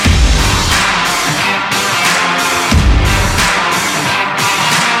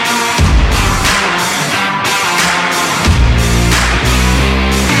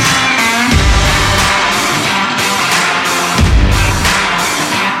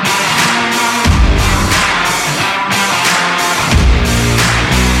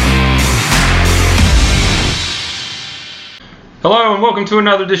Hello and welcome to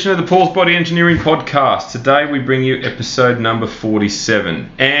another edition of the Paul's Body Engineering Podcast. Today we bring you episode number 47,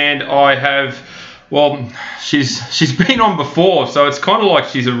 and I have, she's been on before, so it's kind of like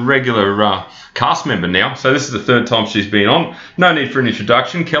she's a regular cast member now. So this is the third time she's been on. No need for an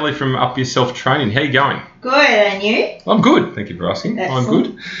introduction. Kelly from Up Yourself Training. How you going? Good, and you? I'm good. Thank you for asking.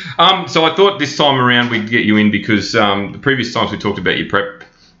 Excellent. I'm good. So I thought this time around we'd get you in because the previous times we talked about your prep,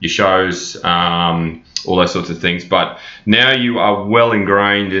 your shows, all those sorts of things. But now you are well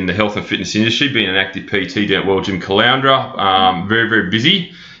ingrained in the health and fitness industry, being an active PT down at World Gym Caloundra. Very, very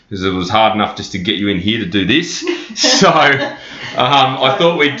busy because it was hard enough just to get you in here to do this. So I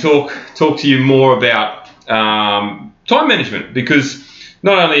thought we'd talk to you more about time management, because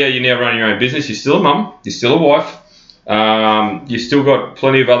not only are you now running your own business, you're still a mum, you're still a wife, you've still got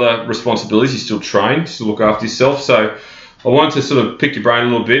plenty of other responsibilities, you still train, you still look after yourself. So I wanted to sort of pick your brain a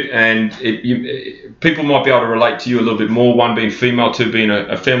little bit, and people might be able to relate to you a little bit more, one being female, two being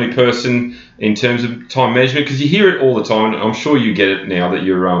a family person, in terms of time management, because you hear it all the time, and I'm sure you get it now that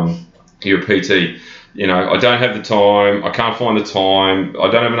you're a PT. You know, I don't have the time, I can't find the time,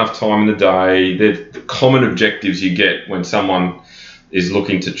 I don't have enough time in the day. They're the common objectives you get when someone is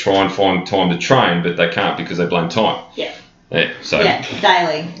looking to try and find time to train, but they can't because they blame time. Yeah. Yeah,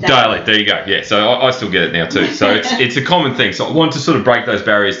 daily. There you go. Yeah, so I still get it now too. So it's a common thing. So I want to sort of break those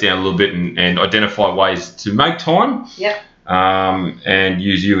barriers down a little bit and identify ways to make time. Yep. And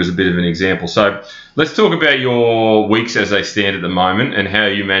use you as a bit of an example. So let's talk about your weeks as they stand at the moment and how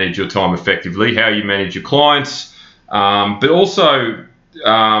you manage your time effectively, how you manage your clients, but also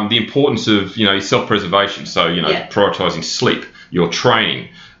the importance of self-preservation. So prioritising sleep, your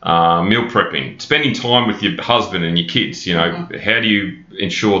training. Meal prepping, spending time with your husband and your kids. How do you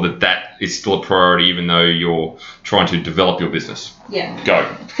ensure that is still a priority even though you're trying to develop your business? Yeah. Go.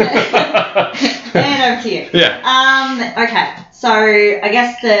 And over to you. Yeah. Okay. So I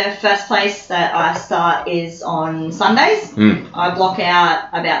guess the first place that I start is on Sundays. I block out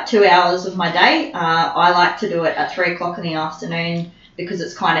about 2 hours of my day. I like to do it at 3 o'clock in the afternoon because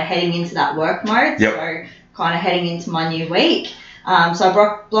it's kind of heading into that work mode. Yep. So kind of heading into my new week. So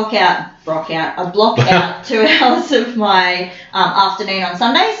I block out 2 hours of my afternoon on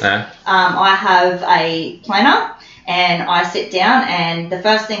Sundays. I have a planner and I sit down, and the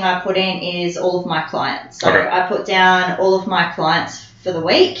first thing I put in is all of my clients. So okay. I put down all of my clients for the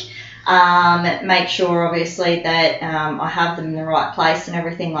week, make sure obviously that I have them in the right place and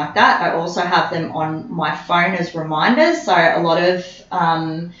everything like that. I also have them on my phone as reminders. So a lot of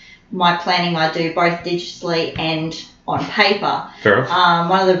my planning I do both digitally and on paper. Fair enough.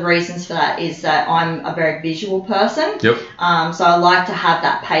 One of the reasons for that is that I'm a very visual person. Yep. So I like to have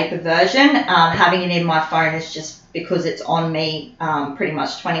that paper version. Having it in my phone is just because it's on me pretty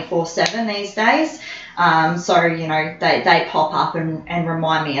much 24/7 these days. So they pop up and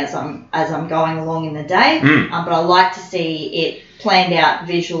remind me as I'm going along in the day. But I like to see it planned out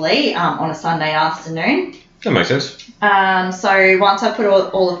visually on a Sunday afternoon. That makes sense. So once I put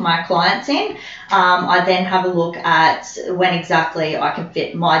all of my clients in, I then have a look at when exactly I can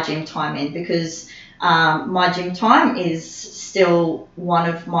fit my gym time in, because my gym time is still one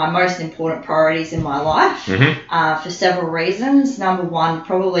of my most important priorities in my life, for several reasons. Number one,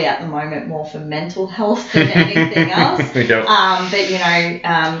 probably at the moment more for mental health than anything else. Yep.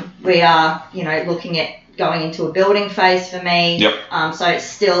 But we are looking at going into a building phase for me. Yep. So it's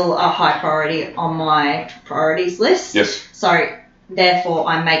still a high priority on my priorities list. Yes. So therefore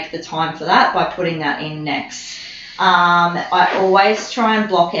I make the time for that by putting that in next. I always try and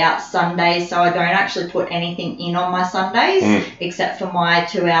block out Sundays, so I don't actually put anything in on my Sundays except for my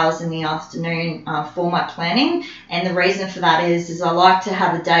 2 hours in the afternoon for my planning. And the reason for that is I like to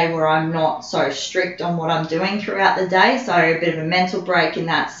have a day where I'm not so strict on what I'm doing throughout the day, so a bit of a mental break in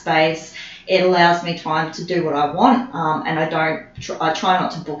that space. It allows me time to do what I want, and I try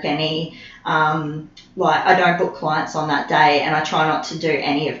not to book any, I don't book clients on that day, and I try not to do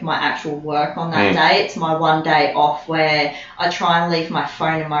any of my actual work on that day. It's my one day off where I try and leave my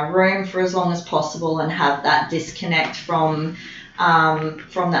phone in my room for as long as possible and have that disconnect from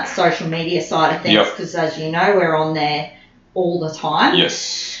that social media side of things, because as you know, we're on there all the time.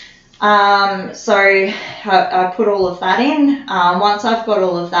 Yes. So I put all of that in. Once I've got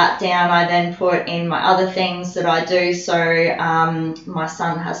all of that down, I then put in my other things that I do. So my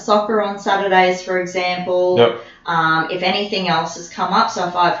son has soccer on Saturdays, for example. Yep. If anything else has come up, so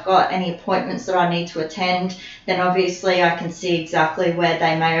if I've got any appointments that I need to attend, then obviously I can see exactly where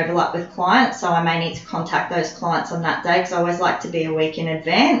they may overlap with clients. So I may need to contact those clients on that day, because I always like to be a week in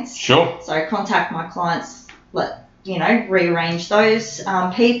advance. Sure. So contact my clients, rearrange those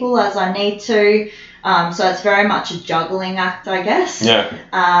people as I need to. So it's very much a juggling act, I guess. Yeah.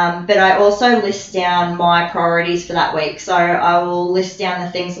 But I also list down my priorities for that week. So I will list down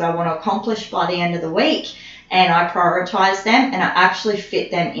the things that I want to accomplish by the end of the week, and I prioritise them, and I actually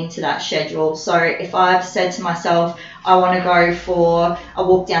fit them into that schedule. So if I've said to myself, I want to go for a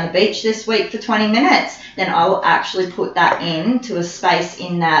walk down the beach this week for 20 minutes, then I will actually put that into a space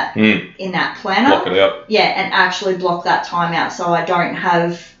in that planner. Block it out. Yeah, and actually block that time out, so I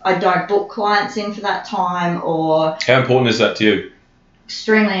don't book clients in for that time. Or how important is that to you?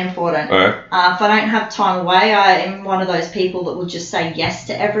 Extremely important. All right. If I don't have time away, I am one of those people that will just say yes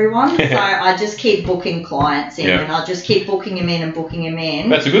to everyone. So I just keep booking clients in, and I'll just keep booking them in and booking them in.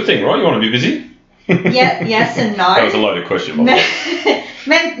 That's a good thing, right? You want to be busy? Yeah, yes and no. That was a loaded question, by the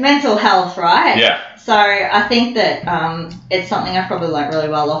way. Mental health, right? Yeah. So I think that it's something I probably learnt really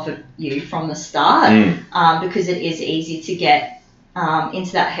well off of you from the start, because it is easy to get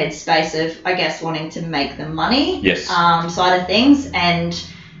into that headspace of, I guess, wanting to make the money side of things. And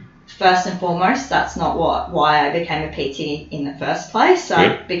first and foremost, that's not why I became a PT in the first place. So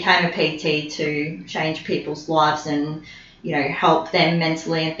I became a PT to change people's lives and, you know, help them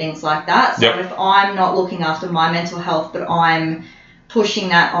mentally and things like that. So if I'm not looking after my mental health, but I'm pushing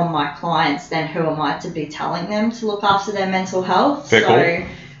that on my clients, then who am I to be telling them to look after their mental health? Very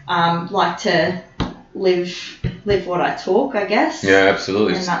cool. Like to live what I talk, I guess. Yeah,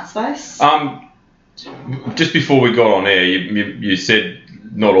 absolutely. In that space. Just before we got on air, you said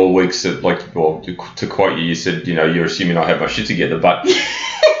not all weeks that, like, well, to quote you, you said, you know, you're assuming I have my shit together, but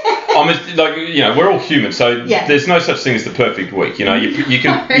we're all human, so there's no such thing as the perfect week. You know, you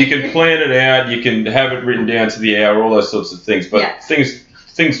can plan it out, you can have it written down to the hour, all those sorts of things, but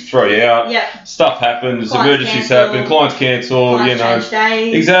things throw you out. Yeah. Stuff happens, clients emergencies happen, clients cancel, change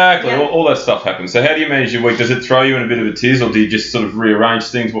days. Exactly, all that stuff happens. So how do you manage your week? Does it throw you in a bit of a tiz, or do you just sort of rearrange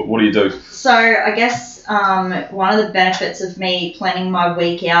things? What do you do? So I guess one of the benefits of me planning my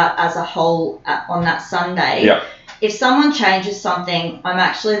week out as a whole on that Sunday, if someone changes something, I'm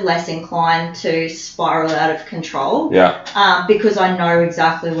actually less inclined to spiral out of control. Because I know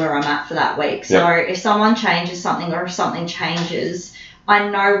exactly where I'm at for that week. So if someone changes something, or if something changes, I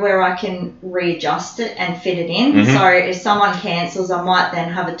know where I can readjust it and fit it in. So if someone cancels, I might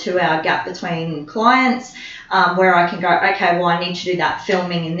then have a 2-hour gap between clients, where I can go, okay, well, I need to do that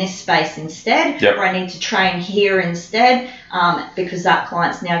filming in this space instead, or I need to train here instead, because that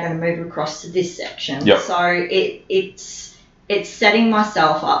client's now going to move across to this section. So it's setting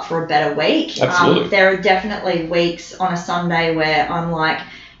myself up for a better week. Absolutely. There are definitely weeks on a Sunday where I'm like,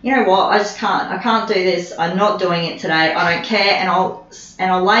 you know what, I can't do this, I'm not doing it today, I don't care, and I'll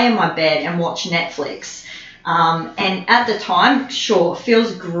lay in my bed and watch Netflix. And at the time, sure, it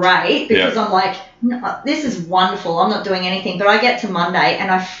feels great, because I'm like, no, this is wonderful, I'm not doing anything. But I get to Monday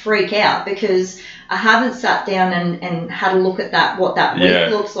and I freak out because I haven't sat down and had a look at what that week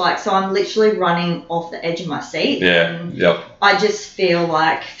looks like. So I'm literally running off the edge of my seat. I just feel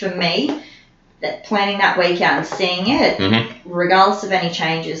like, for me, that planning that week out and seeing it, regardless of any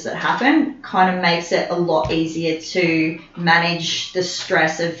changes that happen, kind of makes it a lot easier to manage the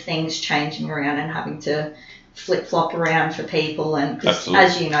stress of things changing around and having to flip-flop around for people. And 'cause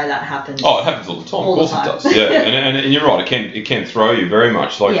as you know, that happens. Oh, it happens all the time. Of course it does. Yeah, and you're right. It can throw you very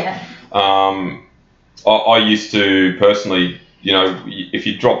much. Like, I used to personally, you know, if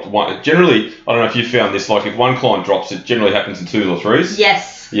you dropped one, generally, I don't know if you found this, like if one client drops, it generally happens in 2s or 3s.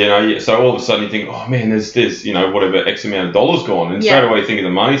 Yes. You know, so all of a sudden you think, oh man, there's you know, whatever X amount of dollars gone, and straight away you think of the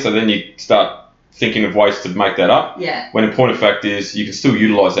money. So then you start thinking of ways to make that up. When the point of fact is, you can still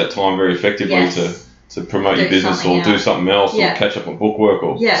utilise that time very effectively to promote your business, or do something else, or catch up on bookwork,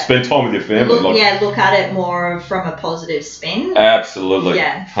 or spend time with your family. Look at it more from a positive spin. Absolutely.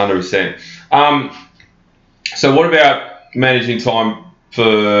 100%. So what about managing time for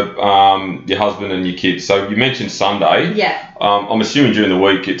your husband and your kids? So you mentioned Sunday. I'm assuming during the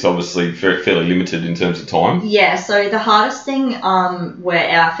week it's obviously fairly limited in terms of time. So the hardest thing where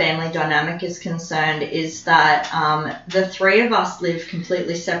our family dynamic is concerned is that the 3 of us live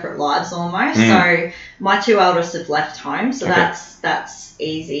completely separate lives almost. So my 2 eldest have left home, so that's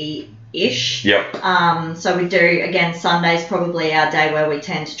easy-ish. So we do, again, Sunday's probably our day where we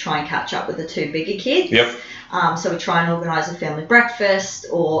tend to try and catch up with the 2 bigger kids. So we try and organise a family breakfast,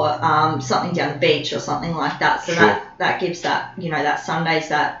 or something down the beach or something like that. So that gives that, you know, that Sunday's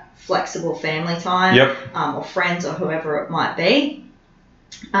that flexible family time, or friends or whoever it might be.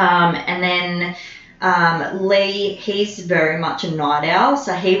 And then Lee, he's very much a night owl,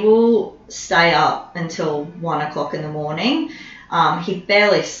 so he will stay up until 1 o'clock in the morning. He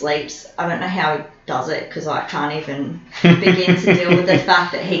barely sleeps. I don't know how he does it because I can't even begin to deal with the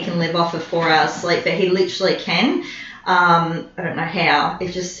fact that he can live off of 4 hours sleep, but he literally can. I don't know how.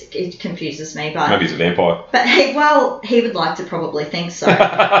 It confuses me, but maybe he's a vampire. But he would like to probably think so.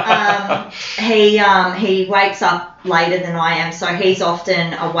 He wakes up later than I am, so he's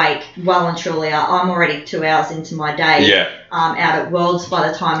often awake well and truly. I'm already 2 hours into my day. Yeah. Out at Worlds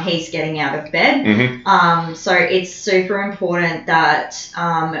by the time he's getting out of bed. Mm-hmm. So it's super important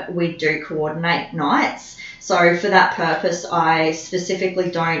that we do coordinate nights. So for that purpose, I specifically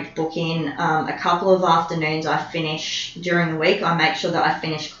don't book in a couple of afternoons. I finish during the week. I make sure that I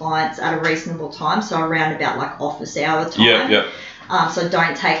finish clients at a reasonable time, so around about like office hour time. Yeah. So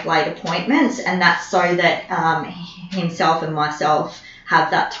don't take late appointments, and that's so that himself and myself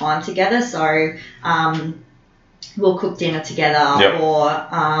have that time together. So we'll cook dinner together or,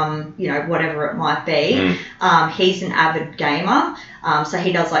 whatever it might be. He's an avid gamer, so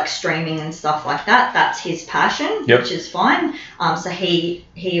he does like streaming and stuff like that. That's his passion, which is fine. So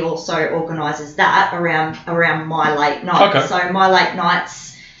he also organises that around my late nights. Okay. So my late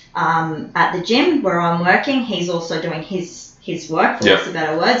nights at the gym where I'm working, he's also doing his work, for lots of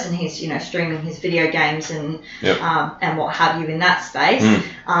better words, and he's streaming his video games and what have you in that space.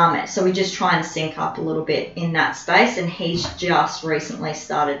 So we just try and sync up a little bit in that space, and he's just recently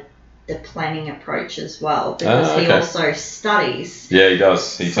started the planning approach as well because he also studies. Yeah, he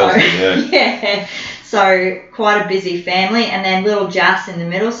does. He tells me, yeah. So quite a busy family, and then little Jas in the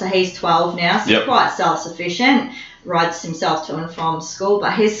middle. So he's 12 now, so he's quite self-sufficient. Rides himself to and from school,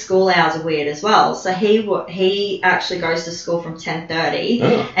 but his school hours are weird as well. So he actually goes to school from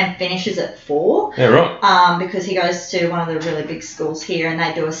 10:30 and finishes at 4. Yeah, right. Because he goes to one of the really big schools here, and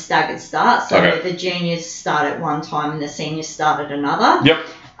they do a staggered start. So the juniors start at one time and the seniors start at another. Yep.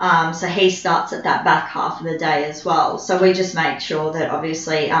 So he starts at that back half of the day as well. So we just make sure that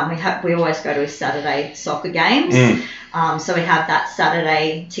obviously we always go to his Saturday soccer games. So we have that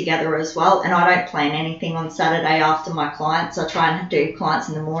Saturday together as well. And I don't plan anything on Saturday after my clients. I try and do clients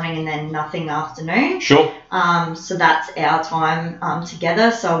in the morning and then nothing afternoon. Sure. So that's our time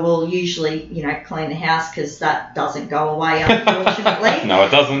together. So we'll usually, clean the house because that doesn't go away, unfortunately. No,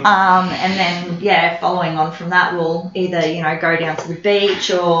 it doesn't. And then, following on from that, we'll either, go down to the beach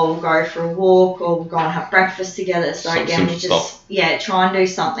or we'll go for a walk or we'll go and have breakfast together. So again, we just, try and do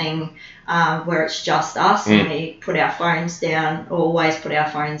something where it's just us and we put our phones down, or always put our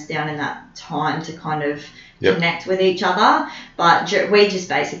phones down in that time to kind of connect with each other. But we just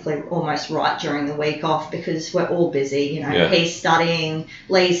basically almost write during the week off because we're all busy. He's studying,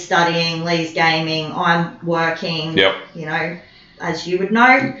 Lee's gaming, I'm working. As you would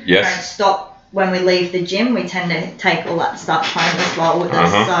know, we don't stop when we leave the gym. We tend to take all that stuff home as well with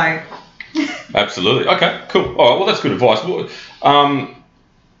us. So absolutely. Okay, cool. All right, well, that's good advice.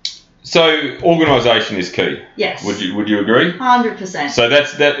 So organisation is key. Yes. Would you agree? 100%. So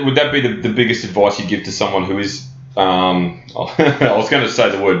that would that be the biggest advice you'd give to someone who is I was going to say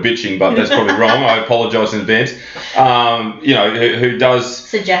the word bitching, but that's probably wrong. I apologise in advance. Who does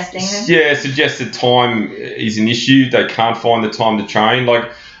suggesting that time is an issue. They can't find the time to train.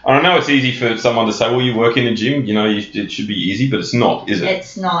 Like, I know it's easy for someone to say, well, you work in a gym, it should be easy, but it's not, is it?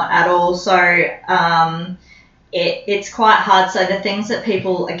 It's not at all. So it's quite hard. So the things that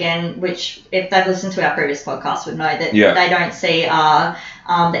people, again, which if they've listened to our previous podcast would know that they don't see are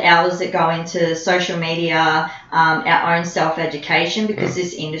the hours that go into social media, our own self-education, because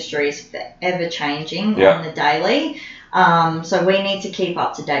this industry is ever changing on the daily. So we need to keep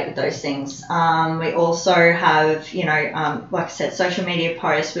up to date with those things. We also have, like I said, social media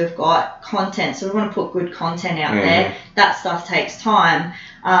posts. We've got content, so we want to put good content out there. That stuff takes time.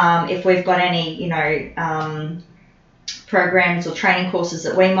 If we've got any, programs or training courses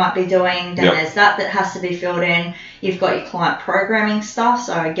that we might be doing, then there's that has to be filled in. You've got your client programming stuff.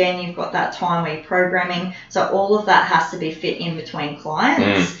 So again, you've got that time where you're programming. So all of that has to be fit in between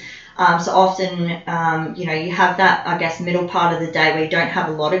clients. So often, you have that, I guess, middle part of the day where you don't have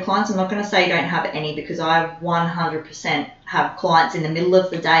a lot of clients. I'm not going to say you don't have any because I 100% have clients in the middle of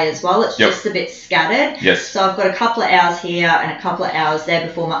the day as well. It's just a bit scattered. Yes. So I've got a couple of hours here and a couple of hours there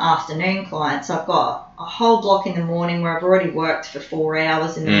before my afternoon clients. So I've got a whole block in the morning where I've already worked for 4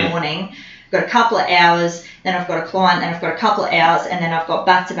 hours in the morning. I've got a couple of hours, then I've got a client, then I've got a couple of hours, and then I've got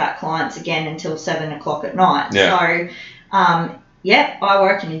back-to-back clients again until 7 o'clock at night. So, I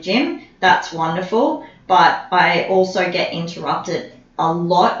work in a gym. That's wonderful. But I also get interrupted a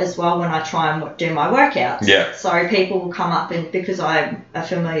lot as well when I try and do my workouts. Yeah. So people will come up and because I'm a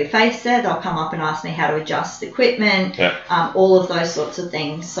familiar face there, they'll come up and ask me how to adjust equipment, all of those sorts of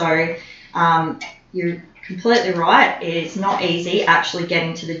things. So completely right. It is not easy actually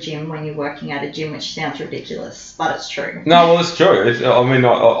getting to the gym when you're working at a gym, which sounds ridiculous, but it's true. No, well, it's true. I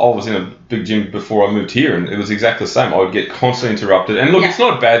was in a big gym before I moved here, and it was exactly the same. I would get constantly interrupted. And look, it's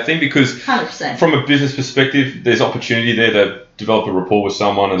not a bad thing because 100%. From a business perspective, there's opportunity there to develop a rapport with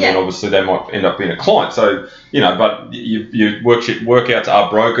someone, and then obviously they might end up being a client. So, but your workouts are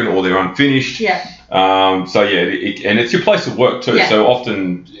broken or they're unfinished. Yeah. And it's your place of work too. Yeah. So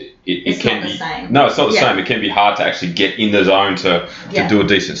often it can be. Same. No, it's not the same. It can be hard to actually get in the zone to do a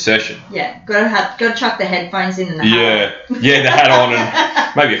decent session. Yeah, gotta chuck the headphones in and the hat on. The hat on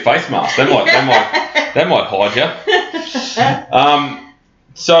and maybe a face mask. That might hide you.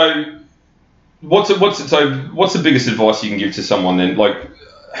 So what's the biggest advice you can give to someone then? Like,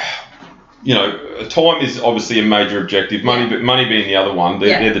 time is obviously a major objective. Money being the other one.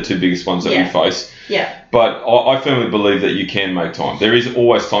 They're the two biggest ones that we face. Yeah. But I firmly believe that you can make time. There is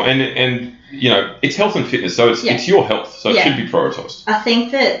always time, and it's health and fitness, so it's your health, so it should be prioritised. I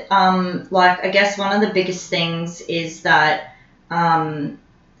think that I guess one of the biggest things is that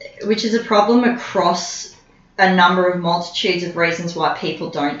which is a problem across a number of multitudes of reasons why people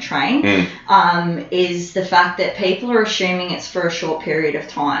don't train, is the fact that people are assuming it's for a short period of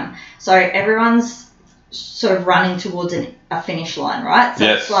time. So everyone's sort of running towards a finish line, right? So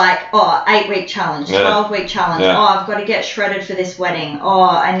it's like, 8-week challenge, 12-week challenge. Yeah. I've got to get shredded for this wedding.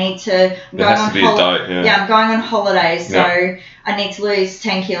 I need to. I'm going on holidays, so I need to lose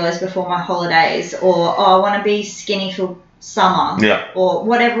 10 kilos before my holidays, or I want to be skinny for summer, or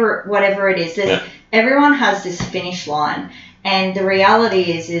whatever it is. Everyone has this finish line, and the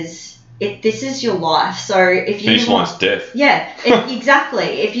reality is this is your life. So if you finish line's death. Yeah,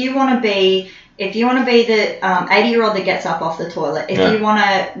 exactly. If you want to be the 80-year-old that gets up off the toilet, if you want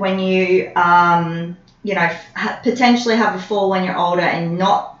to, when you potentially have a fall when you're older and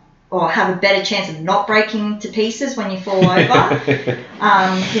not, or have a better chance of not breaking to pieces when you fall over,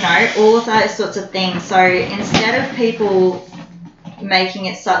 all of those sorts of things. So instead of people making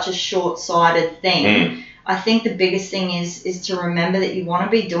it such a short-sighted thing, I think the biggest thing is to remember that you want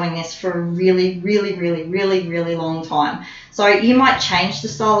to be doing this for a really, really, really, really, really long time. So you might change the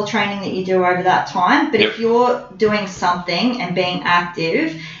style of training that you do over that time, but if you're doing something and being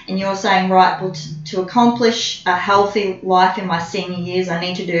active and you're saying, right, well, to accomplish a healthy life in my senior years, I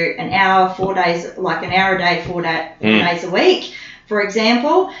need to do an hour, 4 days, like an hour a day, 4 days a week, for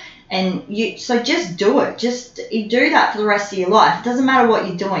example. And just do it. You do that for the rest of your life. It doesn't matter what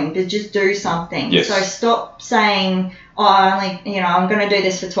you're doing, but just do something. Yes. So stop saying, I'm going to do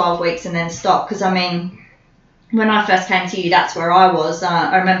this for 12 weeks and then stop. Because, when I first came to you, that's where I was.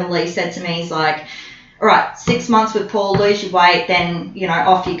 I remember Lee said to me, he's like, all right, 6 months with Paul, lose your weight, then,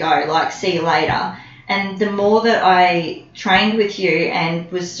 off you go. Like, see you later. And the more that I trained with you and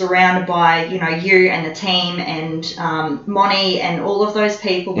was surrounded by, you and the team and Moni and all of those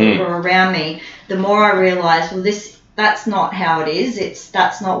people that were around me, the more I realised, well, that's not how it is.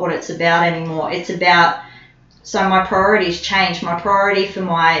 That's not what it's about anymore. It's about, so my priorities changed. My priority for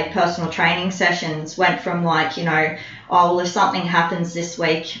my personal training sessions went from if something happens this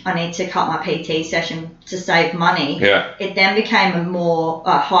week, I need to cut my PT session to save money. Yeah. It then became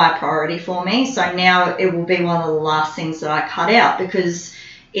a high priority for me. So now it will be one of the last things that I cut out because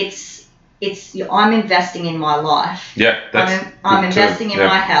I'm investing in my life. Yeah, I'm investing in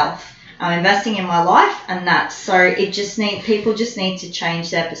my health. I'm investing in my life, and people just need to change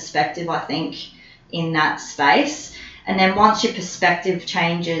their perspective, I think, in that space. And then once your perspective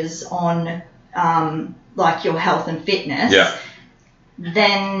changes on your health and fitness,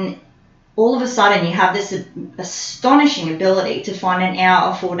 then all of a sudden you have this astonishing ability to find an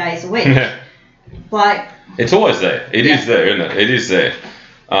hour or 4 days a week. It's always there. It is there, isn't it? It is there.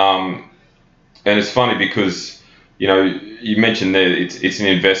 And it's funny because, you mentioned there it's an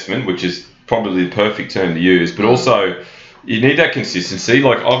investment, which is probably the perfect term to use, but also you need that consistency.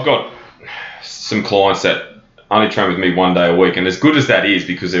 Like, I've got some clients that only train with me 1 day a week, and as good as that is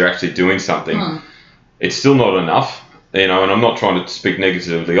because they're actually doing something, it's still not enough, and I'm not trying to speak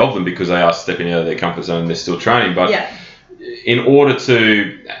negatively of them because they are stepping out of their comfort zone and they're still training, but in order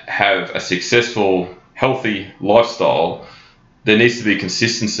to have a successful, healthy lifestyle, there needs to be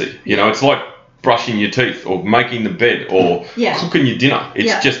consistency. It's like brushing your teeth or making the bed or cooking your dinner.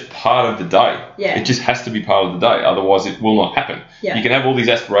 It's just part of the day. It just has to be part of the day. Otherwise, it will not happen. You can have all these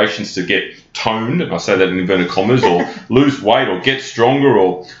aspirations to get toned, and I say that in inverted commas, or lose weight or get stronger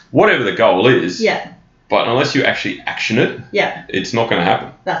or whatever the goal is. But unless you actually action it, it's not going to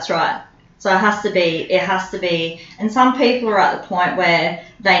happen. That's right. So it has to be, and some people are at the point where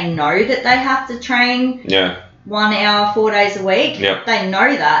they know that they have to train 1 hour, 4 days a week. They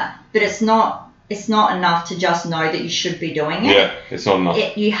know that, but it's not it's not enough to just know that you should be doing it. Yeah, it's not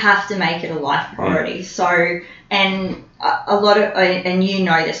enough. You have to make it a life priority. So, and a lot of, and you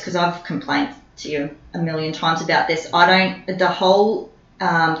know this because I've complained to you a million times about this. The whole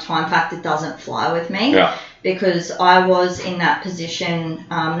time factor doesn't fly with me. Yeah. Because I was in that position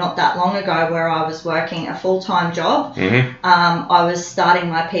not that long ago where I was working a full-time job. Mm-hmm. I was starting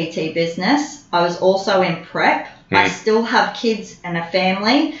my PT business. I was also in prep. I still have kids and a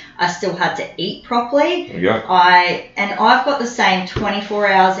family. I still had to eat properly. There you go. I've got the same 24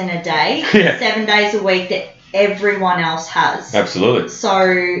 hours in a day, 7 days a week that everyone else has. Absolutely.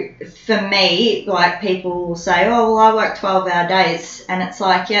 So for me, like people will say, oh, well, I work 12-hour days. And it's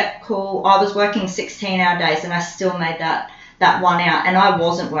like, yeah, cool. I was working 16-hour days and I still made that 1 hour. And I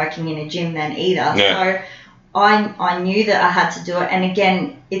wasn't working in a gym then either. Yeah. So I knew that I had to do it. And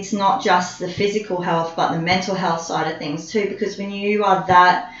again, it's not just the physical health, but the mental health side of things too. Because when you are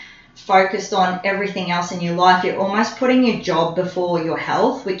that focused on everything else in your life, you're almost putting your job before your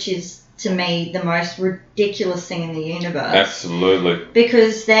health, which is, to me, the most ridiculous thing in the universe. Absolutely.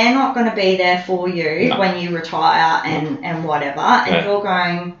 Because they're not going to be there for you when you retire and whatever, and you're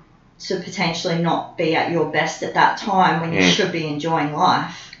going to potentially not be at your best at that time when you should be enjoying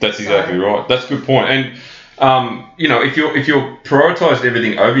life. That's exactly right. That's a good point. And if you're prioritising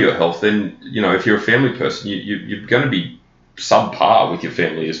everything over your health, then if you're a family person, you're going to be subpar with your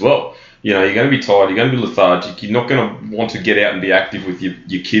family as well. You're going to be tired, you're going to be lethargic, you're not going to want to get out and be active with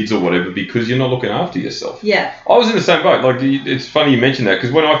your kids or whatever because you're not looking after yourself. Yeah. I was in the same boat. Like, it's funny you mentioned that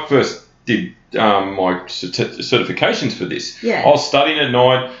because when I first did my certifications for this, I was studying at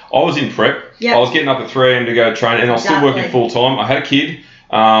night, I was in prep, I was getting up at 3 a.m. to go train, and I was still working full time. I had a kid.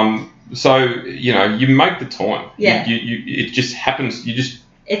 So, you make the time. Yeah. It just happens.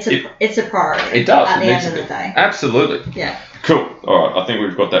 It's a priority. It does. At the end of the day. Absolutely. Yeah. Cool. All right. I think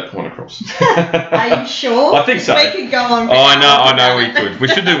we've got that point across. Are you sure? I think so. We could go on. I know we could. We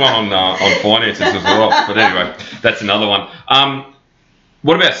should do one on finances as well. But anyway, that's another one.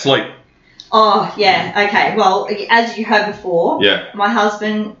 What about sleep? Oh, yeah. Okay. Well, as you heard before, my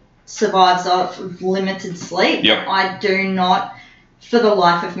husband survives off limited sleep. Yep. I do not, for the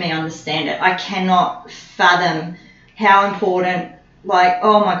life of me, understand it. I cannot fathom how important, like,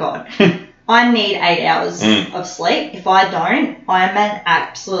 oh my God. I need 8 hours of sleep. If I don't, I am an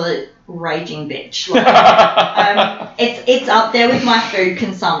absolute raging bitch. Like, it's up there with my food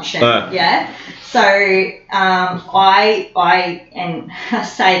consumption. Yeah. So I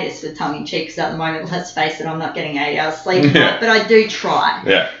say this with tongue in cheek because at the moment, let's face it, I'm not getting 8 hours sleep, but I do try.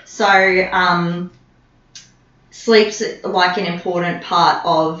 Yeah. So sleep's like an important part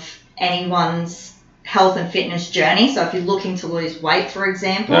of anyone's health and fitness journey. So if you're looking to lose weight, for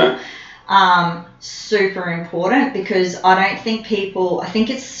example. Super important because I think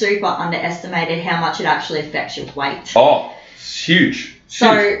it's super underestimated how much it actually affects your weight. Oh, it's huge.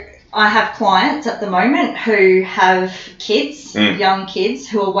 So I have clients at the moment who have kids, young kids,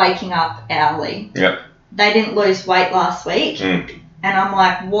 who are waking up hourly. Yep. They didn't lose weight last week. And I'm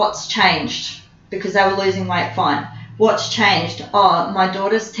like, what's changed? Because they were losing weight fine. What's changed? Oh, my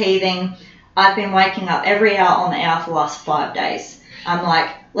daughter's teething. I've been waking up every hour on the hour for the last 5 days. I'm like,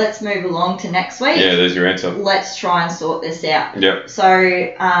 let's move along to next week. Yeah, there's your answer. Let's try and sort this out. Yep.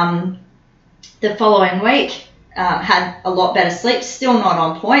 So the following week, had a lot better sleep. Still not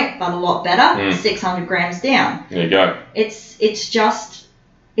on point, but a lot better. 600 grams down. There you go. It's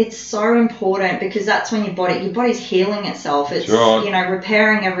so important because that's when your body's healing itself. It's right.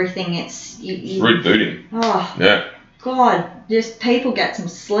 Repairing everything. It's rebooting. Oh. Yeah. God, just people get some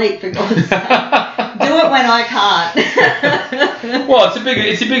sleep for God's sake. Do it when I can't. Well, it's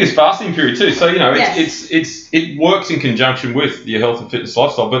the biggest fasting period too. So it works in conjunction with your health and fitness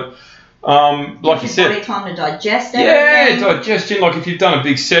lifestyle. But like you said, body time to digest everything. Yeah, digestion. Like if you've done a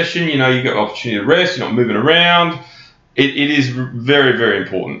big session, you got opportunity to rest. You're not moving around. It is very, very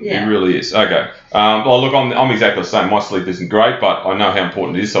important. Yeah. It really is. Okay. Well, look, I'm exactly the same. My sleep isn't great, but I know how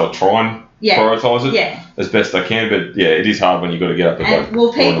important it is, so I try and prioritise it as best I can. But it is hard when you've got to get up at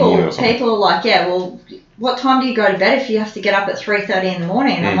people are like, what time do you go to bed if you have to get up at 3:30 in the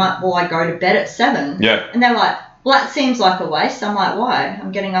morning? And I'm like, well, I go to bed at 7. Yeah. And they're like, well, that seems like a waste. I'm like, why?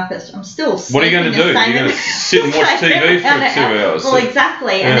 I'm still sleeping. What are you going to do? You're going to sit and watch TV for 2 hours. Well,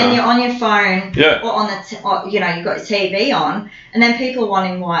 exactly. And then you're on your phone or on the, you've got your TV on. And then people are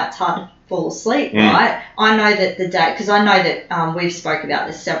wondering why it's hard to fall asleep, right? I know that because I know that we've spoke about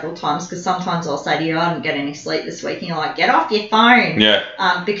this several times because sometimes I'll say to you, I didn't get any sleep this week. And you're like, get off your phone. Yeah.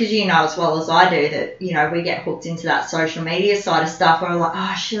 Because you know as well as I do that, we get hooked into that social media side of stuff where we're like,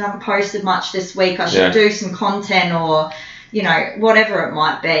 oh, shit, I haven't posted much this week. I should do some content or, whatever it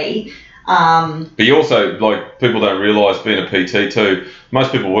might be. But you also, like, people don't realise, being a PT too,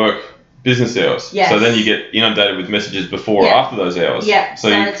 most people work business hours. Yes. So then you get inundated with messages before or after those hours. Yeah. So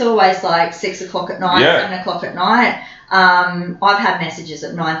it's always like 6 o'clock at night, 7 o'clock at night. I've had messages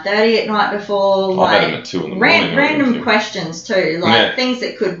at 9:30 at night before. I've had them at 2 in the morning. Random questions too, like things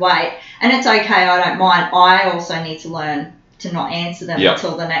that could wait. And it's okay, I don't mind. I also need to learn to not answer them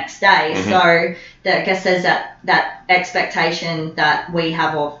until the next day. Mm-hmm. So I guess there's that expectation that we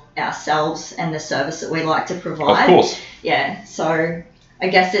have of ourselves and the service that we like to provide. Of course. Yeah. So I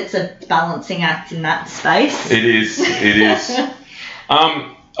guess it's a balancing act in that space. It is.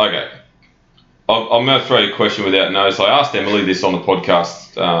 Okay. I'm going to throw you a question without notice. I asked Emily this on the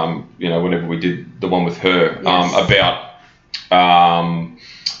podcast, whenever we did the one with her, about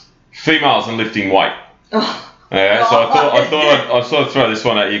females and lifting weight. Oh. Yeah, so I thought I'd sort of throw this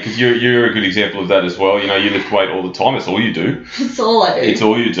one at you, because you're a good example of that as well. You know, you lift weight all the time. It's all you do. It's all I do. It's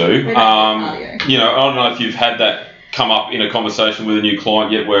all you do. I don't know if you've had that come up in a conversation with a new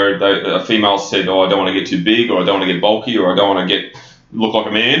client yet, where a female said, "Oh, I don't want to get too big," or "I don't want to get bulky," or "I don't want to look like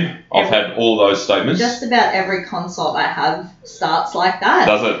a man." I've had all those statements. Just about every consult I have starts like that.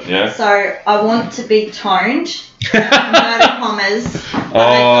 Does it? Yeah. So I want to be toned, inverted commas, but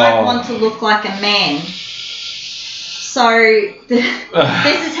I don't want to look like a man. So this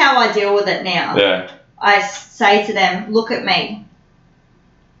is how I deal with it now. Yeah. I say to them, "Look at me.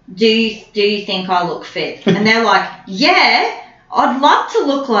 Do you think I look fit?" And they're like, "Yeah, I'd love to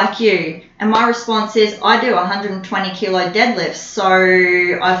look like you." And my response is, "I do 120 kilo deadlifts, so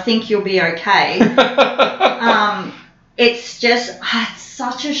I think you'll be okay." It's just, it's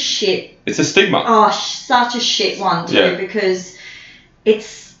such a shit. It's a stigma. Oh, such a shit one too, because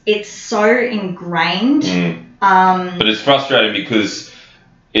it's so ingrained. But it's frustrating because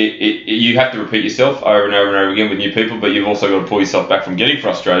you have to repeat yourself over and over and over again with new people, but you've also got to pull yourself back from getting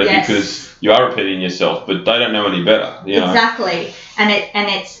frustrated because you are repeating yourself, but they don't know any better. Exactly. And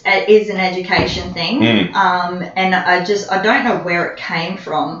it is an education thing. And I don't know where it came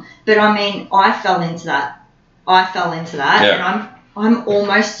from, but I mean, I fell into that, and I'm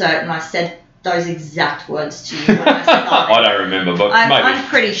almost certain I said those exact words to you when I started. I don't remember, but maybe. I'm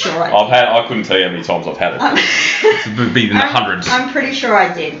pretty sure I did. I couldn't tell you how many times I've had it. It's been in the hundreds. I'm pretty sure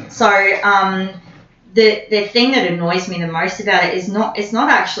I did. So the thing that annoys me the most about it is it's not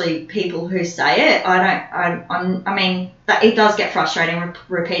actually people who say it. I mean that it does get frustrating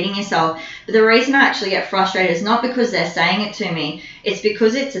repeating yourself, but the reason I actually get frustrated is not because they're saying it to me. It's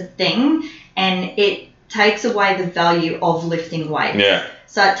because it's a thing, and it takes away the value of lifting weights. Yeah.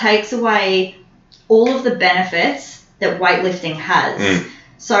 So it takes away all of the benefits that weightlifting has.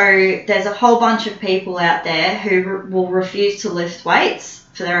 So there's a whole bunch of people out there who will refuse to lift weights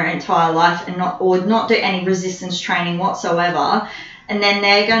for their entire life and not do any resistance training whatsoever. And then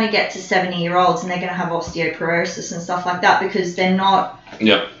they're going to get to 70-year-olds and they're going to have osteoporosis and stuff like that because they're not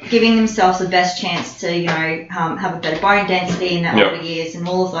giving themselves the best chance to, have a better bone density in their older years and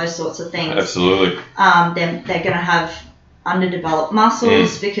all of those sorts of things. Absolutely. They're going to have underdeveloped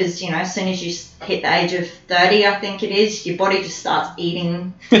muscles because, as soon as you hit the age of 30, I think it is, your body just starts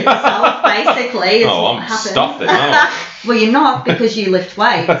eating itself, basically. I'm stuffed there. Well, you're not, because you lift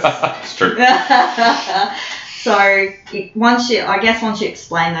weights. It's true. So once you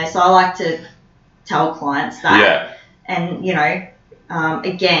explain those, so I like to tell clients that. Yeah. And,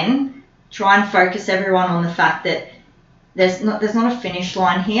 again, try and focus everyone on the fact that there's not a finish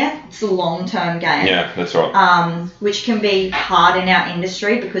line here. It's a long-term game. Yeah, that's right. Which can be hard in our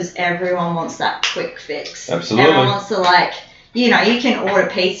industry because everyone wants that quick fix. Absolutely. Everyone wants to you can order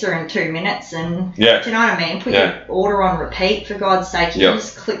pizza in 2 minutes and do you know what I mean? Put your order on repeat, for God's sake. You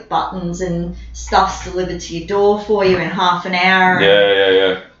just click buttons and stuff's delivered to your door for you in half an hour.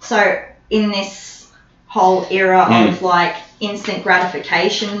 Yeah. So in this whole era of instant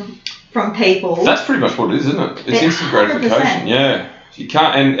gratification from people. That's pretty much what it is, isn't it? It's instant gratification. Yeah. You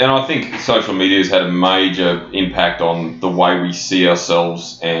can't, and I think social media has had a major impact on the way we see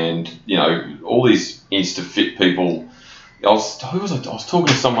ourselves, and all these insta fit people. I was talking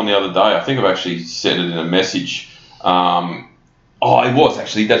to someone the other day. I think I've actually sent it in a message. It was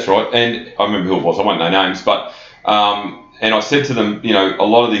actually, that's right, and I remember who it was. I won't know names, but and I said to them, a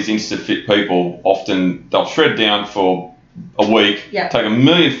lot of these insta fit people often they'll shred down for a week, take 1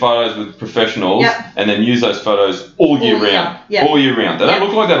 million photos with professionals, and then use those photos all year round. All year round. They don't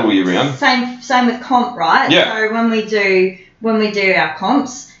look like that all year round. Same with comp, right? Yeah. So when we do our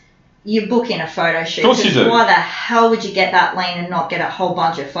comps, you book in a photo shoot. Of course you do. Why the hell would you get that lean and not get a whole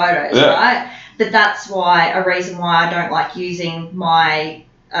bunch of photos, right? But that's a reason why I don't like using my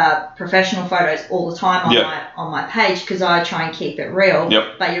professional photos all the time on my page, because I try and keep it real.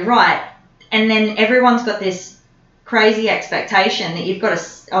 Yep. But you're right. And then everyone's got this crazy expectation that you've got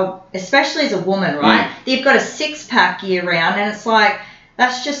especially as a woman, right? That you've got a 6-pack year round, and it's like,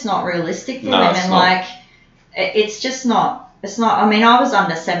 that's just not realistic for women. Like, it's just not. It's not. I mean, I was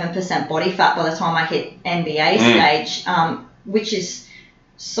under 7% body fat by the time I hit NBA stage, which is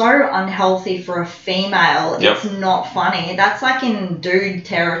so unhealthy for a female. It's not funny. That's like in dude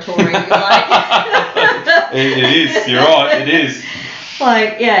territory. Like, it is. You're right. It is.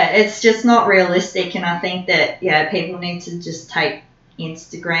 Like, it's just not realistic, and I think that people need to just take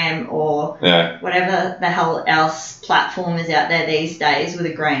Instagram or whatever the hell else platform is out there these days with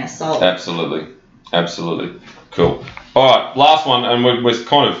a grain of salt. Absolutely. Cool. All right, last one, and we're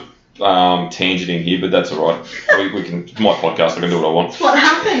kind of tangenting here, but that's all right. We can. It's my podcast. I can do what I want. It's what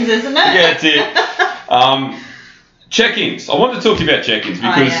happens, isn't it? Yeah, it's it. Check-ins. I wanted to talk to you about check-ins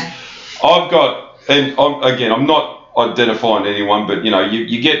because I've got, and I'm not identifying anyone, but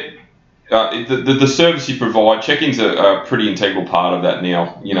you get the service you provide. Check-ins are a pretty integral part of that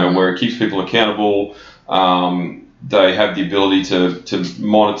now. Where it keeps people accountable. They have the ability to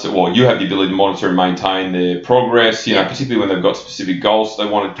monitor. Well, you have the ability to monitor and maintain their progress. Particularly when they've got specific goals they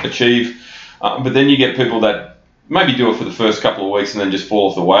want to achieve. But then you get people that maybe do it for the first couple of weeks and then just fall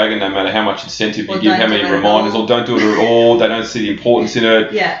off the wagon, no matter how much incentive you give, how many reminders, or don't do it at all. They don't see the importance in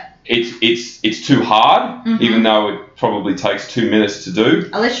it. Yeah. It's too hard, even though it probably takes 2 minutes to do.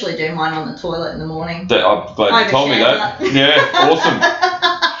 I literally do mine on the toilet in the morning. I'm glad you told me that. Yeah, awesome.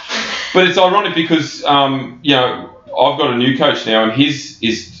 But it's ironic because, I've got a new coach now, and his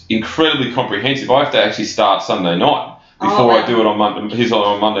is incredibly comprehensive. I have to actually start Sunday night before I do it on Monday. He's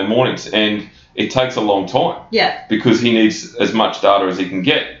on Monday mornings, and it takes a long time. Yeah. Because he needs as much data as he can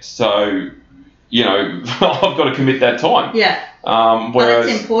get. So, I've got to commit that time. Yeah. Whereas but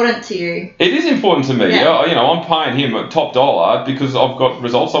it's important to you. It is important to me. Yeah. I'm paying him a top dollar because I've got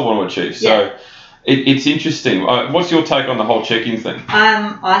results I want to achieve. So it's interesting. What's your take on the whole check-in thing?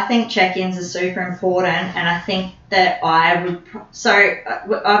 I think check-ins are super important, and I think that I would. So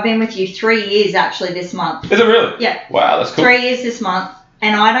I've been with you 3 years actually this month. Is it really? Yeah. Wow, that's cool. 3 years this month.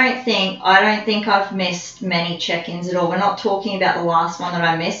 And I don't think I've missed many check-ins at all. We're not talking about the last one that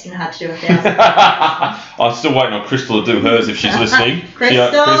I missed and had to do 1,000. I'm still waiting on Crystal to do hers if she's listening.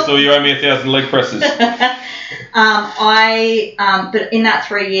 Crystal, you owe me 1,000 leg presses. But in that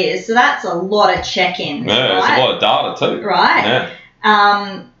 3 years, so that's a lot of check-ins. Yeah, right? It's a lot of data too. Right.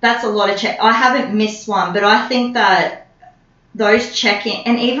 Yeah. That's a lot of I haven't missed one, but I think that those check-in,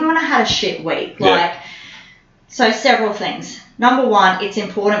 and even when I had a shit week, so several things. Number one, it's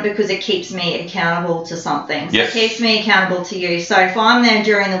important because it keeps me accountable to something. So It keeps me accountable to you. So if I'm there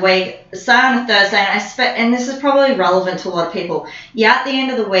during the week, say on a Thursday, and this is probably relevant to a lot of people, you're at the end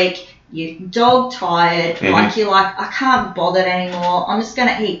of the week, you're dog tired, like you're like, I can't bother anymore, I'm just going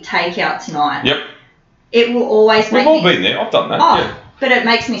to eat takeout tonight. Yep. It will always make We've all been there, I've done that. Oh, but it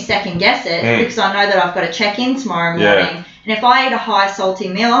makes me second guess it because I know that I've got to check in tomorrow morning. Yeah. And if I eat a high salty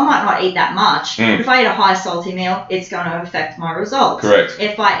meal, I might not eat that much. But if I eat a high salty meal, it's going to affect my results. Correct.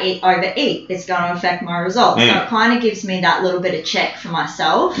 If I overeat, it's going to affect my results. So it kind of gives me that little bit of check for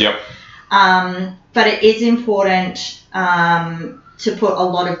myself. Yep. But it is important to put a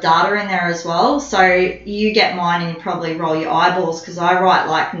lot of data in there as well. So you get mine and you probably roll your eyeballs because I write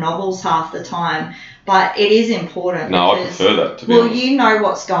like novels half the time. But it is important. No, because, I prefer that, to be honest. you know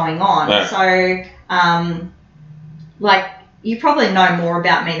what's going on. Yeah. So, you probably know more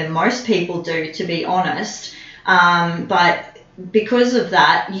about me than most people do, to be honest. But because of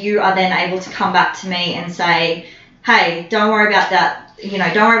that, you are then able to come back to me and say, hey, don't worry about that.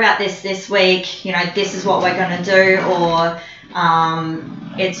 Don't worry about this week. This is what we're going to do. Or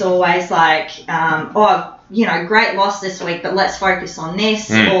it's always like, great loss this week, but let's focus on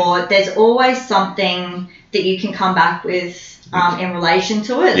this. Or there's always something that you can come back with in relation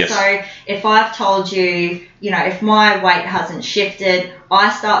to it. Yes. So if I've told you, if my weight hasn't shifted,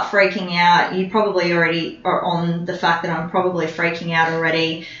 I start freaking out. You probably already are on the fact that I'm probably freaking out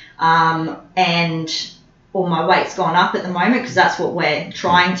already. Or my weight's gone up at the moment because that's what we're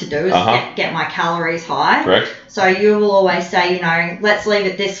trying to do is get my calories high. Correct. So you will always say, let's leave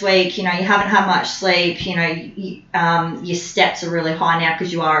it this week. You haven't had much sleep. Your steps are really high now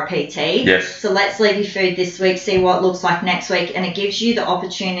because you are a PT. Yes. So let's leave your food this week, see what it looks like next week. And it gives you the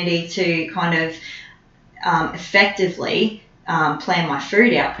opportunity to kind of effectively plan my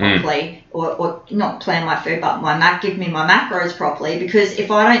food out properly, or not plan my food, but give me my macros properly. Because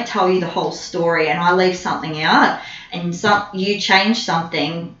if I don't tell you the whole story and I leave something out, and you change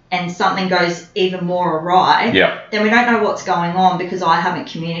something and something goes even more awry, then we don't know what's going on because I haven't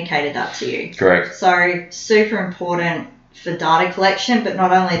communicated that to you. Correct. So super important for data collection, but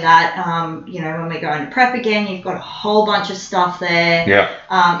not only that, you know, when we go into prep again, you've got a whole bunch of stuff there.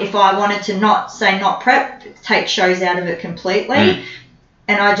 Yeah. If I wanted to not prep, take shows out of it completely,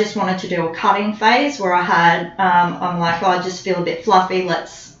 and I just wanted to do a cutting phase where I had, I'm like, I just feel a bit fluffy,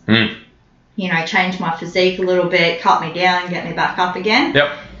 let's, you know, change my physique a little bit, cut me down, get me back up again.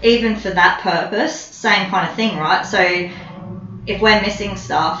 Yep. Even for that purpose, same kind of thing, right? So if we're missing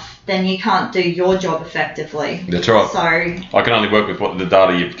stuff, then you can't do your job effectively. That's right. So I can only work with what the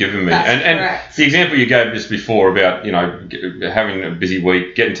data you've given me. And the example you gave just before about, you know, having a busy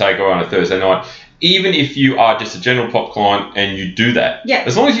week, getting takeaway on a Thursday night, even if you are just a general pop client and you do that,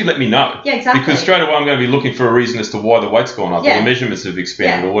 as long as you let me know. Yeah, exactly. Because straight away I'm going to be looking for a reason as to why the weight's gone up or the measurements have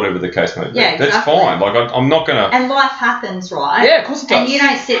expanded or whatever the case may be. Yeah, exactly. That's fine. Like, I'm not going to... And life happens, right? Yeah, of course it does. And you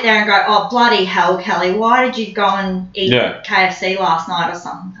don't sit there and go, oh, bloody hell, Kelly, why did you go and eat KFC last night or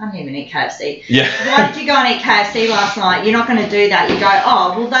something? I don't even eat KFC. Yeah. Why did you go and eat KFC last night? You're not going to do that. You go,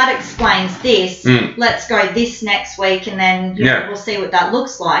 oh, well, that explains this. Let's go this next week and then you know, we'll see what that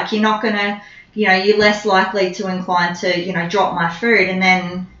looks like. You're not going to... You know, you're less likely to incline to, you know, drop my food and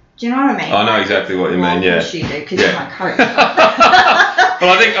then, do you know what I mean? I know exactly what you mean, yeah. Of course you do, because you're my coach. Well,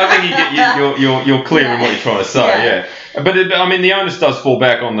 I think you're clear in what you're trying to say, But I mean, the onus does fall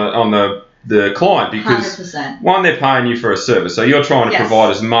back on the client because 100%. One, they're paying you for a service, so you're trying to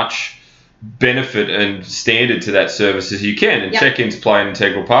provide as much benefit and standard to that service as you can, and check-ins play an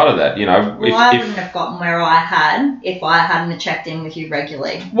integral part of that. You know, well, I wouldn't have gotten where I had if I hadn't checked in with you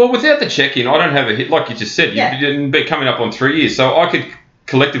regularly. Well, without the check-in, I don't have a hit like you just said. You didn't be coming up on 3 years, so I could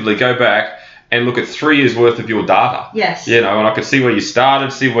collectively go back and look at 3 years worth of your data. Yes. You know, and I could see where you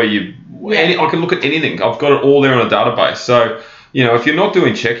started, see where you. I could look at anything. I've got it all there on a database. So, you know, if you're not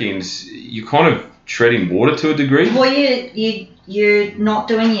doing check-ins, you're kind of treading water to a degree. Well, you're not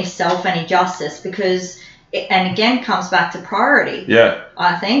doing yourself any justice because, and again, comes back to priority. Yeah.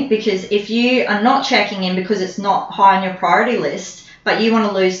 I think because if you are not checking in because it's not high on your priority list, but you want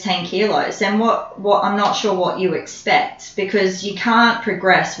to lose 10 kilos, then what I'm not sure what you expect because you can't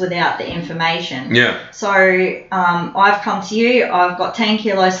progress without the information. Yeah. So I've come to you, I've got 10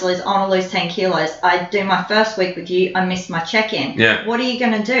 kilos to lose, I want to lose 10 kilos. I do my first week with you, I missed my check-in. Yeah. What are you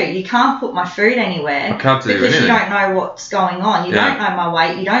going to do? You can't put my food anywhere. I can't do because anything. You don't know what's going on. You don't know my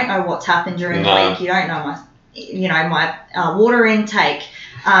weight. You don't know what's happened during the week. You don't know my water intake.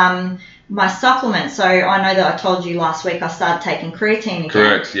 My supplements, so I know that I told you last week I started taking creatine again.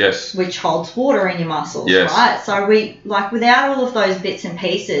 Correct, yes. Which holds water in your muscles, yes. right? So without all of those bits and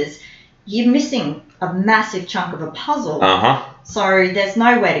pieces, you're missing a massive chunk of a puzzle. Uh-huh. So there's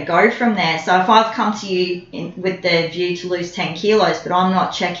nowhere to go from there. So if I've come to you with the view to lose 10 kilos, but I'm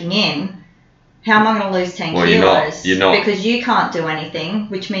not checking in, how am I going to lose 10 kilos? You're not. Because you can't do anything,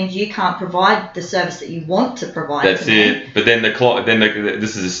 which means you can't provide the service that you want to provide. That's it. But then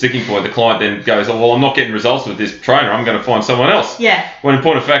this is a sticking point. The client then goes, oh, well, I'm not getting results with this trainer. I'm going to find someone else. Yeah. When the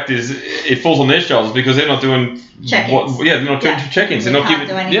point of fact is, it falls on their shoulders because they're not doing check-ins. They're not doing check-ins. They're not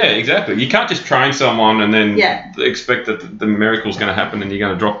giving. Yeah, exactly. You can't just train someone and then expect that the miracle's going to happen and you're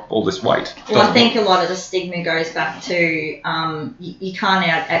going to drop all this weight. Well, I think a lot of the stigma goes back to you can't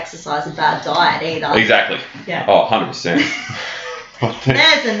out-exercise a bad diet either. Exactly. Yeah. Oh, 100%.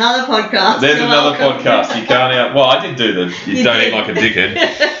 There's another podcast. There's another podcast. You can't out. Well, I did do the you don't eat like a dickhead.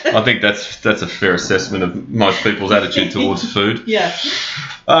 I think that's a fair assessment of most people's attitude towards food. Yeah.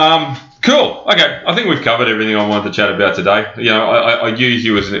 Cool. Okay. I think we've covered everything I wanted to chat about today. You know, I use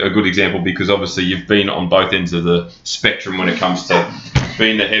you as a good example because obviously you've been on both ends of the spectrum when it comes to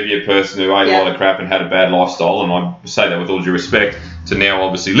being the heavier person who ate a lot of crap and had a bad lifestyle, and I say that with all due respect, to now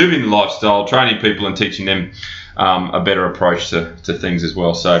obviously living the lifestyle, training people and teaching them a better approach to things as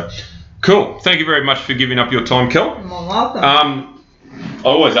well. So, cool. Thank you very much for giving up your time, Kel. You're welcome. I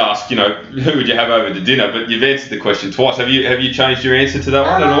always ask, you know, who would you have over to dinner? But you've answered the question twice. Have you changed your answer to that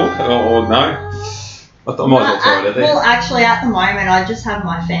one at all, or no? I might as well throw it out there. Well, actually, at the moment, I just have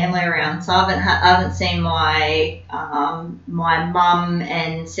my family around, so I haven't seen my my mum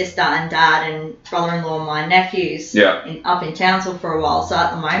and sister and dad and brother-in-law and my nephews up in Townsville for a while. So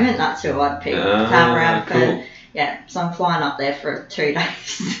at the moment, that's who I'd pick to have around. Cool. So I'm flying up there for 2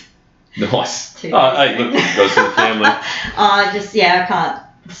 days. Nice. Hey, look, go see the family. I can't.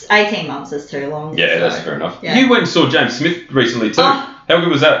 18 months is too long. Yeah, that's fair enough. Yeah. You went and saw James Smith recently too. How good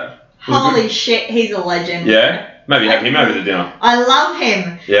was that? Holy shit, he's a legend. Yeah? Maybe have him over to dinner. I love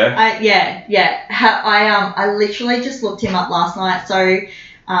him. Yeah? I literally just looked him up last night. So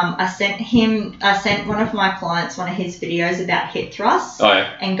I sent one of my clients one of his videos about hip thrusts. Oh,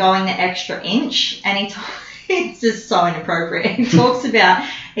 yeah. And going the extra inch. And it's just so inappropriate. He talks about,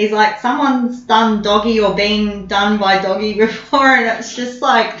 he's like, someone's done doggy or been done by doggy before, and it's just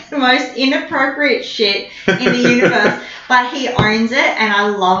like the most inappropriate shit in the universe. But he owns it, and I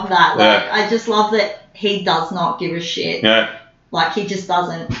love that. Like, I just love that he does not give a shit. Yeah. Like, he just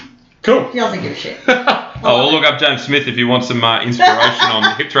doesn't. Cool. He doesn't give a shit. I'll look up James Smith if you want some inspiration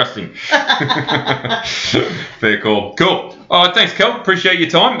on hip thrusting. Fair call. Cool. All right, thanks, Kel. Appreciate your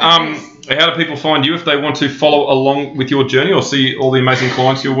time. How do people find you if they want to follow along with your journey or see all the amazing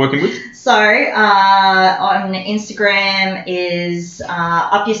clients you're working with? So on Instagram is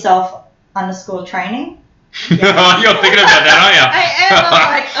upyourself_training. Yeah. You're thinking about that, aren't you? I am.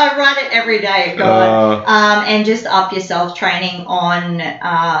 I write it every day. God. And just Up Yourself Training on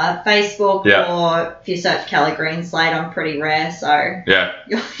Facebook, or if you search Kelly Greenslade, I'm pretty rare, so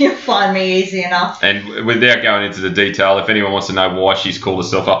you'll find me easy enough. And without going into the detail, if anyone wants to know why she's called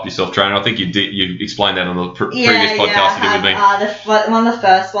herself Up Yourself Training, I think you explained that on the previous podcast you did with me. One of the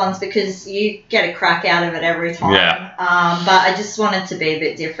first ones, because you get a crack out of it every time. Yeah. But I just wanted to be a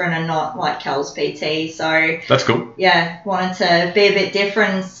bit different and not like Kel's PT, so. That's cool. Yeah, wanted to be a bit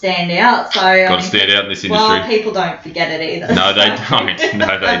different and stand out. So got to stand out in this industry. Well, people don't forget it either. No, they don't.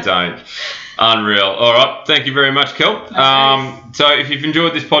 No, they don't. Unreal. All right. Thank you very much, Kel. So if you've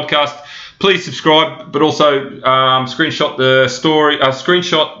enjoyed this podcast, please subscribe, but also screenshot the story,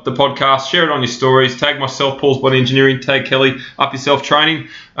 screenshot the podcast, share it on your stories, tag myself, Paul's Body Engineering, tag Kelly, Up Yourself Training.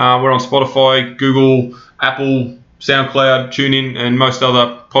 We're on Spotify, Google, Apple, SoundCloud, TuneIn, and most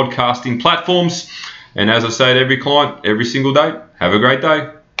other podcasting platforms. And as I say to every client, every single day, have a great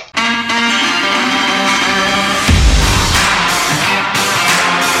day.